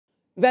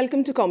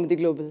Welcome to Kaumudy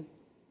Global.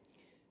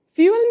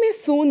 Fuel may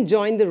soon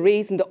join the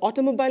race in the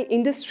automobile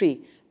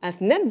industry as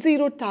net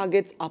zero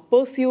targets are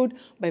pursued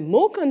by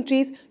more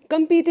countries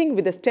competing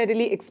with a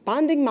steadily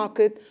expanding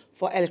market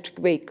for electric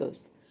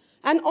vehicles.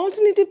 An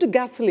alternative to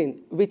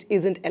gasoline, which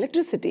isn't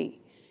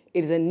electricity.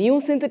 It is a new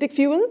synthetic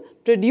fuel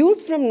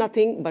produced from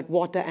nothing but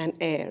water and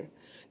air.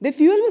 The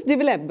fuel was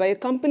developed by a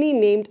company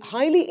named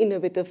Highly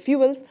Innovative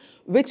Fuels,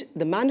 which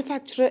the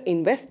manufacturer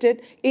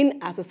invested in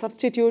as a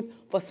substitute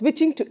for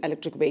switching to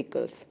electric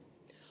vehicles.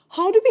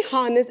 How do we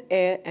harness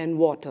air and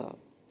water?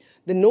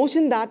 The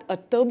notion that a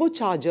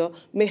turbocharger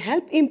may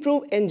help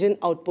improve engine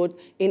output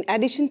in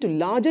addition to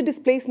larger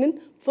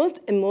displacement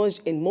first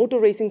emerged in motor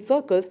racing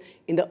circles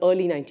in the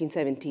early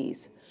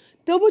 1970s.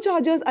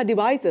 Turbochargers are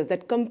devices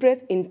that compress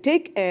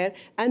intake air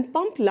and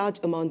pump large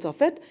amounts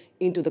of it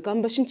into the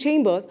combustion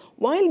chambers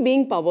while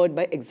being powered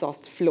by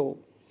exhaust flow.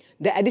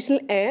 The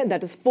additional air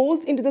that is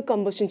forced into the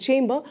combustion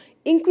chamber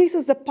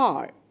increases the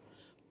power.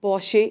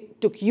 Porsche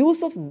took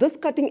use of this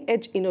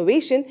cutting-edge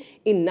innovation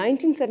in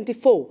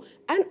 1974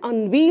 and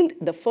unveiled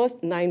the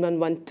first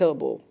 911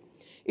 turbo.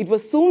 It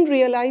was soon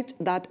realized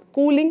that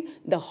cooling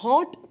the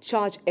hot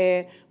charged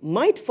air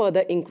might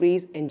further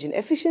increase engine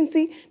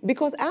efficiency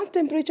because as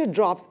temperature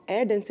drops,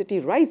 air density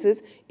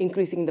rises,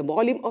 increasing the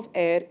volume of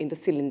air in the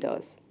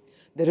cylinders.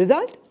 The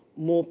result?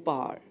 More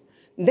power.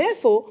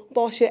 Therefore,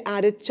 Porsche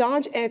added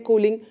charged air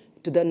cooling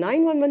to the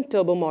 911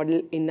 turbo model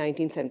in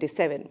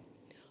 1977.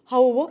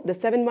 However, the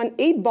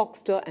 718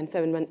 Boxster and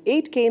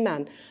 718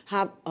 Cayman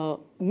have a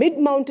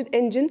mid-mounted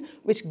engine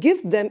which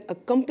gives them a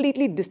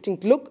completely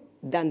distinct look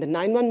than the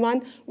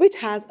 911, which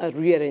has a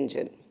rear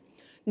engine.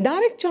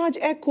 Direct charge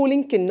air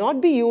cooling cannot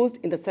be used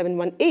in the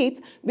 718s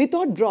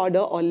without broader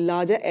or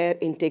larger air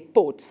intake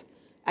ports.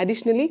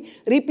 Additionally,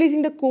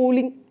 replacing the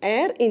cooling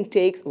air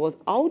intakes was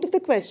out of the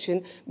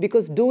question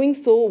because doing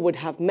so would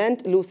have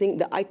meant losing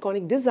the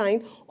iconic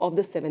design of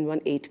the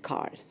 718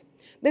 cars.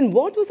 Then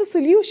what was the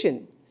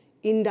solution?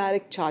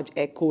 Indirect charge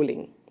air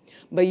cooling.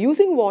 By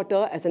using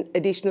water as an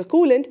additional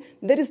coolant,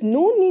 there is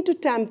no need to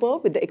tamper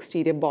with the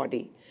exterior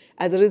body.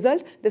 As a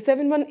result, the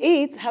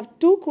 718s have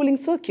two cooling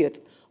circuits,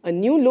 a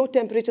new low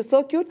temperature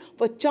circuit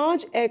for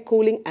charge air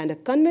cooling and a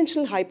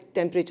conventional high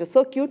temperature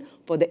circuit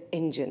for the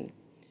engine.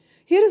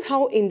 Here is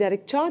how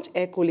indirect charge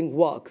air cooling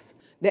works.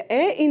 The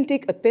air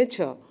intake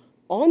aperture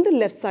on the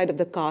left side of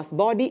the car's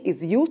body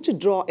is used to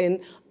draw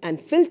in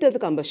and filter the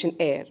combustion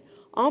air.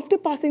 After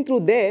passing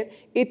through there,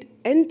 it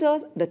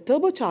enters the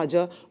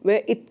turbocharger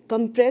where it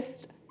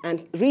compresses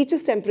and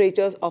reaches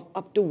temperatures of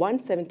up to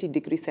 170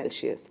 degrees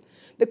Celsius.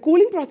 The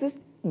cooling process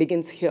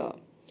begins here.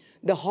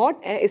 The hot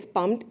air is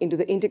pumped into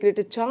the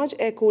integrated charge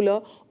air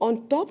cooler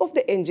on top of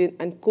the engine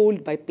and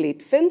cooled by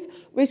plate fins,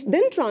 which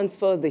then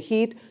transfers the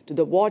heat to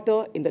the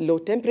water in the low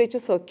temperature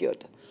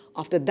circuit.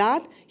 After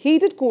that,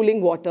 heated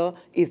cooling water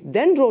is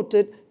then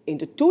rotated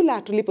into two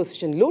laterally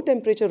positioned low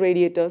temperature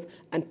radiators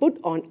and put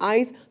on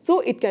ice so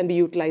it can be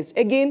utilized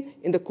again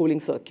in the cooling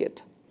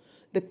circuit.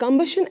 The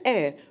combustion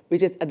air,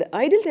 which is at the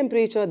ideal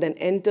temperature, then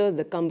enters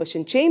the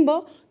combustion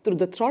chamber through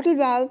the throttle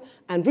valve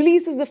and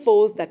releases the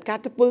force that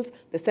catapults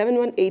the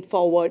 718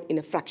 forward in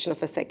a fraction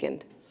of a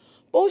second.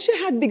 Porsche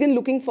had begun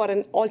looking for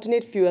an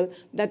alternate fuel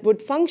that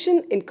would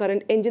function in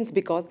current engines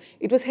because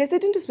it was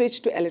hesitant to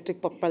switch to electric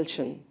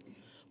propulsion.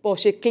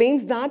 Porsche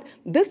claims that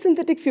this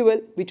synthetic fuel,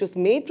 which was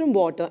made from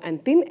water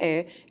and thin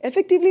air,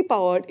 effectively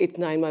powered its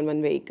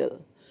 911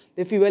 vehicle.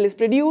 The fuel is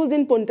produced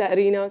in Punta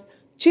Arenas,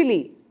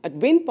 Chile, at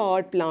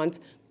wind-powered plants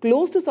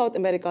close to South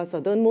America's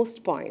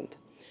southernmost point.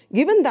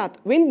 Given that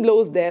wind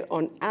blows there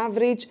on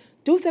average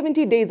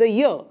 270 days a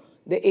year,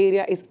 the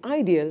area is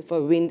ideal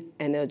for wind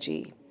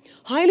energy.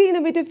 Highly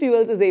Innovative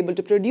Fuels is able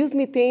to produce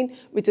methane,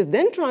 which is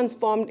then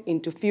transformed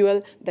into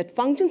fuel that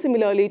functions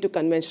similarly to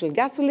conventional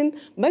gasoline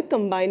by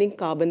combining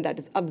carbon that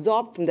is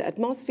absorbed from the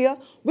atmosphere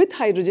with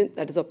hydrogen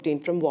that is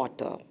obtained from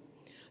water.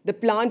 The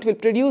plant will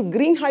produce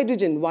green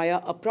hydrogen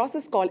via a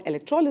process called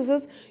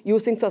electrolysis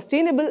using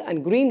sustainable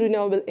and green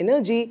renewable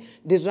energy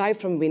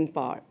derived from wind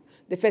power.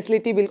 The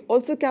facility will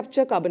also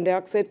capture carbon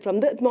dioxide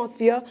from the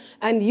atmosphere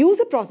and use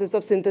a process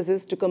of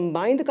synthesis to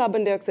combine the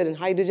carbon dioxide and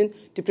hydrogen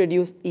to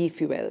produce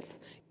e-fuels,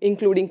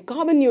 including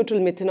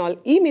carbon-neutral methanol,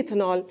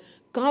 e-methanol,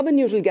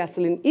 carbon-neutral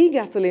gasoline,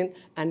 e-gasoline,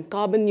 and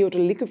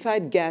carbon-neutral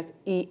liquefied gas,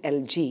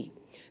 ELG.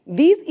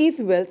 These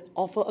e-fuels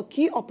offer a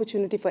key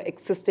opportunity for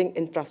existing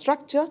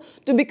infrastructure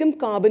to become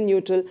carbon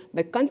neutral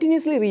by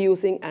continuously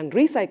reusing and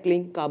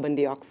recycling carbon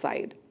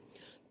dioxide.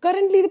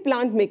 Currently, the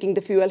plant making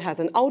the fuel has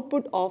an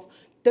output of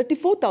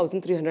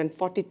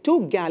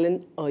 34,342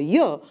 gallons a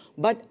year,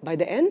 but by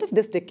the end of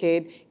this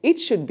decade, it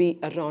should be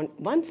around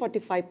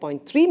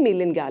 145.3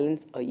 million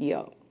gallons a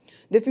year.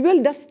 The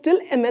fuel does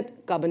still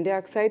emit carbon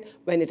dioxide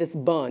when it is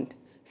burned.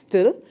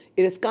 Still,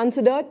 it is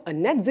considered a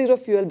net zero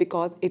fuel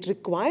because it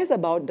requires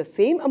about the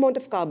same amount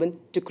of carbon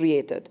to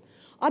create it.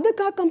 Other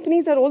car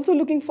companies are also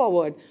looking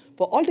forward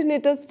for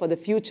alternatives for the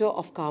future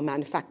of car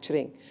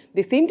manufacturing.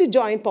 They seem to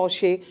join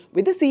Porsche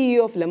with the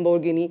CEO of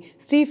Lamborghini,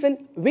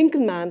 Stefan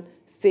Winkelmann,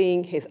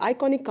 saying his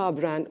iconic car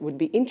brand would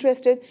be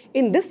interested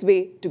in this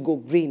way to go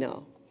greener.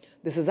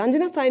 This is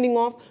Anjana signing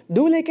off.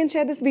 Do like and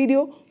share this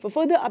video. For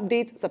further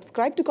updates,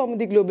 subscribe to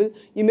Kaumudy Global.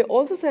 You may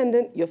also send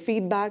in your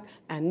feedback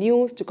and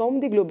news to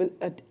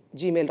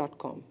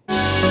kaumudyglobal@gmail.com.